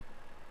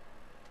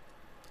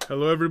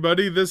Hello,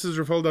 everybody. This is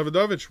Rafael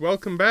Davidovich.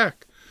 Welcome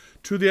back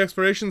to the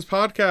Explorations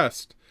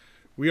Podcast.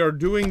 We are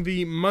doing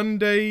the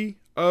Monday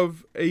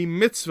of a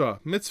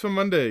Mitzvah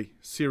Monday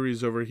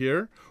series over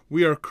here.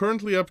 We are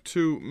currently up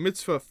to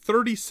Mitzvah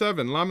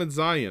 37, Lamed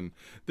Zayin.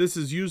 This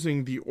is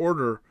using the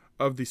order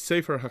of the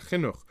Sefer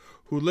HaChinuch,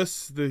 who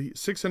lists the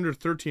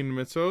 613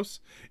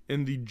 mitzvos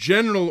in the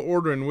general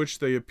order in which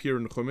they appear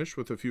in Chumash,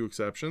 with a few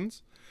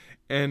exceptions.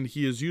 And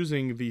he is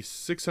using the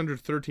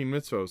 613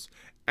 mitzvos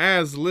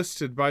as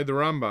listed by the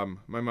Rambam,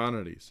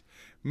 Maimonides.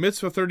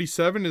 Mitzvah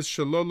 37 is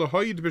Shelo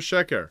Lahoyid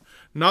B'Sheker,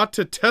 not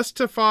to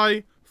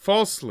testify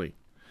falsely.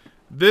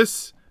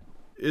 This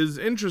is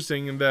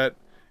interesting in that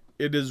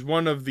it is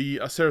one of the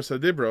Aseret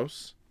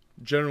HaDibros,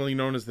 generally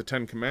known as the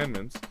Ten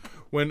Commandments,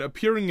 when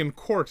appearing in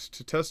court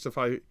to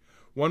testify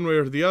one way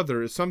or the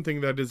other is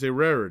something that is a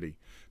rarity.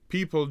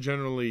 People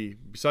generally,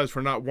 besides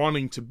for not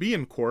wanting to be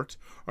in court,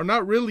 are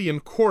not really in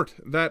court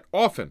that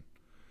often.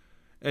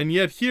 And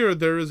yet here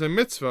there is a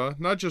mitzvah,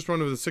 not just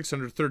one of the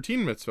 613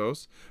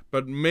 mitzvos,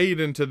 but made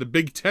into the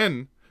Big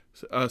Ten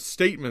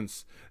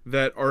statements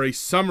that are a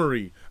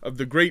summary of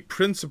the great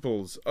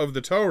principles of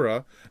the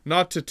Torah,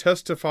 not to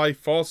testify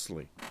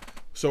falsely.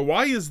 So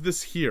why is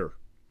this here?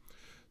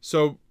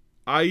 So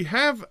I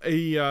have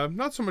a,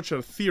 not so much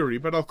a theory,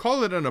 but I'll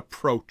call it an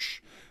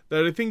approach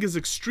that I think is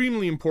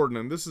extremely important,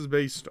 and this is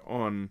based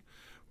on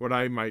what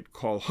I might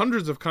call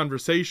hundreds of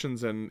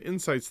conversations and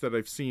insights that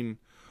I've seen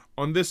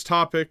on this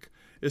topic,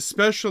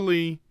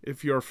 especially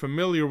if you're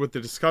familiar with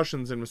the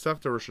discussions in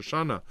Masechta Rosh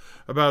Hashanah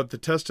about the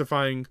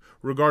testifying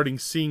regarding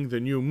seeing the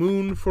new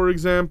moon, for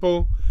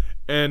example,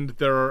 and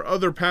there are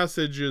other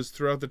passages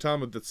throughout the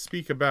Talmud that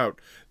speak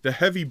about the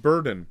heavy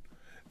burden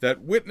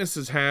that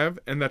witnesses have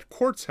and that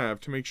courts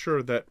have to make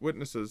sure that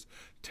witnesses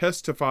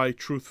testify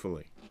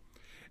truthfully.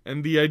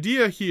 And the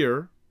idea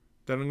here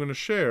that I'm going to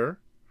share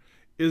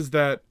is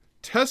that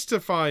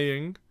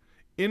testifying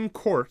in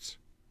court,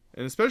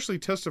 and especially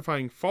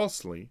testifying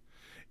falsely,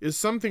 is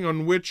something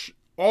on which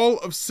all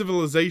of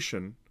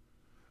civilization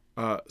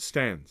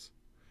stands.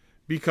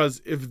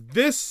 Because if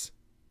this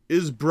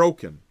is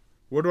broken,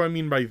 what do I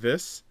mean by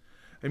this?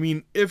 I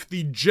mean, if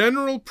the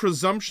general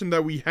presumption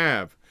that we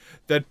have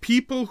that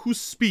people who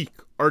speak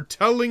are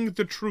telling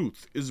the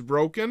truth is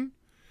broken,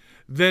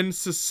 then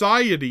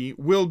society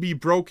will be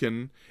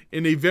broken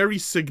in a very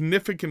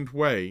significant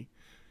way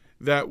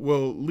that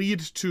will lead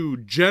to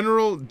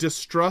general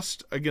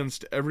distrust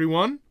against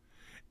everyone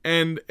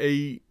and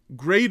a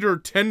greater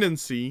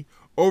tendency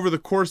over the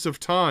course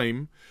of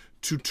time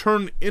to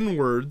turn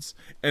inwards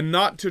and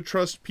not to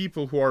trust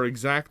people who are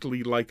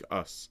exactly like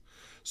us.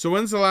 So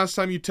when's the last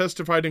time you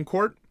testified in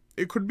court?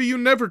 It could be you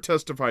never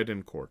testified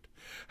in court.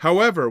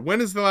 However,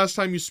 when is the last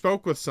time you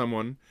spoke with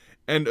someone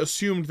and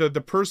assumed that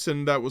the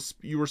person that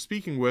you were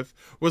speaking with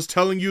was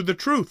telling you the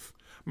truth?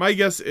 My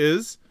guess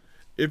is,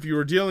 if you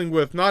were dealing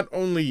with not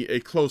only a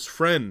close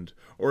friend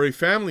or a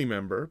family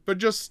member, but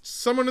just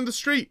someone in the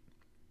street,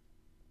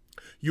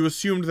 you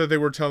assumed that they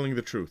were telling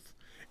the truth.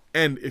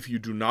 And if you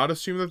do not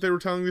assume that they were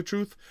telling the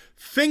truth,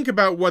 think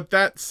about what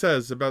that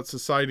says about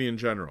society in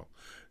general.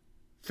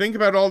 Think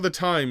about all the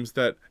times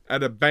that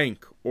at a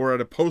bank or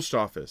at a post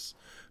office,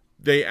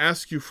 they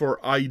ask you for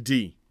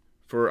ID,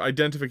 for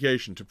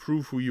identification, to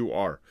prove who you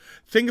are.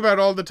 Think about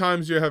all the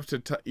times you have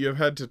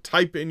had to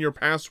type in your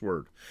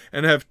password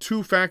and have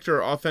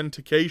two-factor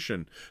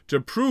authentication to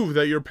prove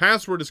that your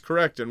password is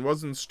correct and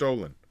wasn't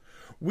stolen.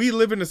 We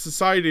live in a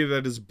society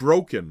that is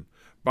broken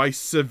by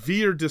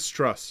severe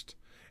distrust,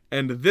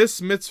 and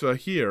this mitzvah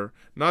here,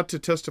 not to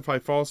testify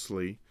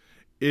falsely,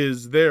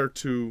 is there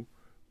to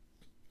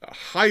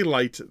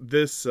highlight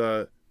this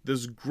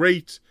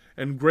great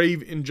and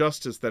grave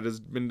injustice that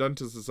has been done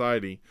to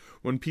society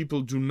when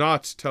people do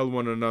not tell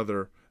one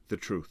another the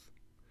truth.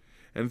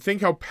 And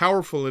think how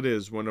powerful it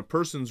is when a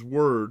person's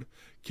word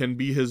can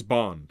be his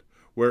bond,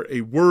 where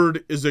a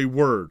word is a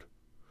word,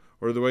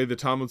 or the way the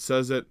Talmud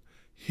says it,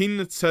 hin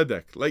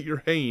tzedek, let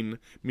your hein,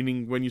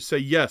 meaning when you say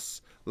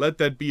yes, let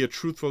that be a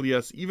truthful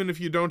yes, even if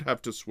you don't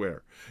have to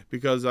swear.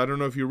 Because I don't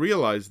know if you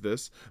realize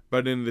this,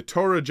 but in the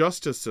Torah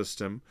justice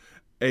system,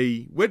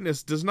 a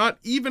witness does not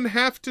even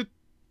have to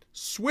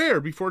swear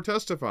before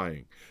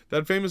testifying.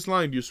 That famous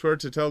line, you swear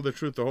to tell the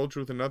truth, the whole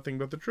truth, and nothing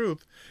but the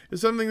truth,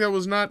 is something that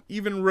was not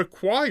even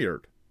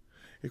required.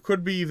 It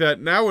could be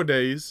that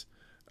nowadays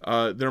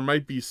there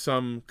might be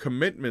some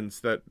commitments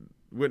that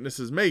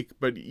witnesses make,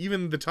 but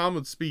even the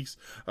Talmud speaks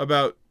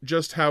about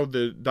just how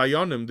the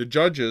dayanim, the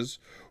judges,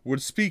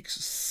 would speak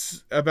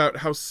about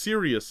how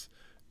serious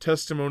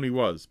testimony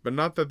was, but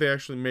not that they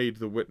actually made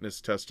the witness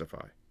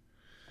testify.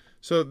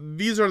 So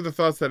these are the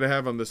thoughts that I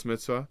have on this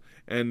mitzvah,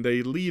 and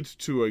they lead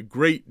to a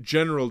great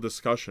general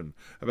discussion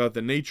about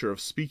the nature of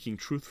speaking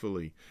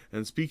truthfully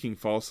and speaking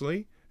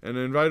falsely, and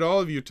I invite all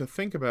of you to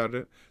think about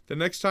it the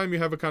next time you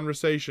have a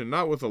conversation,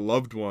 not with a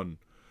loved one,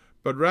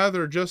 but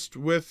rather just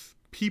with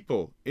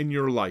people in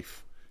your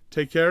life.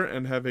 Take care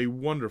and have a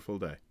wonderful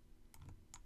day.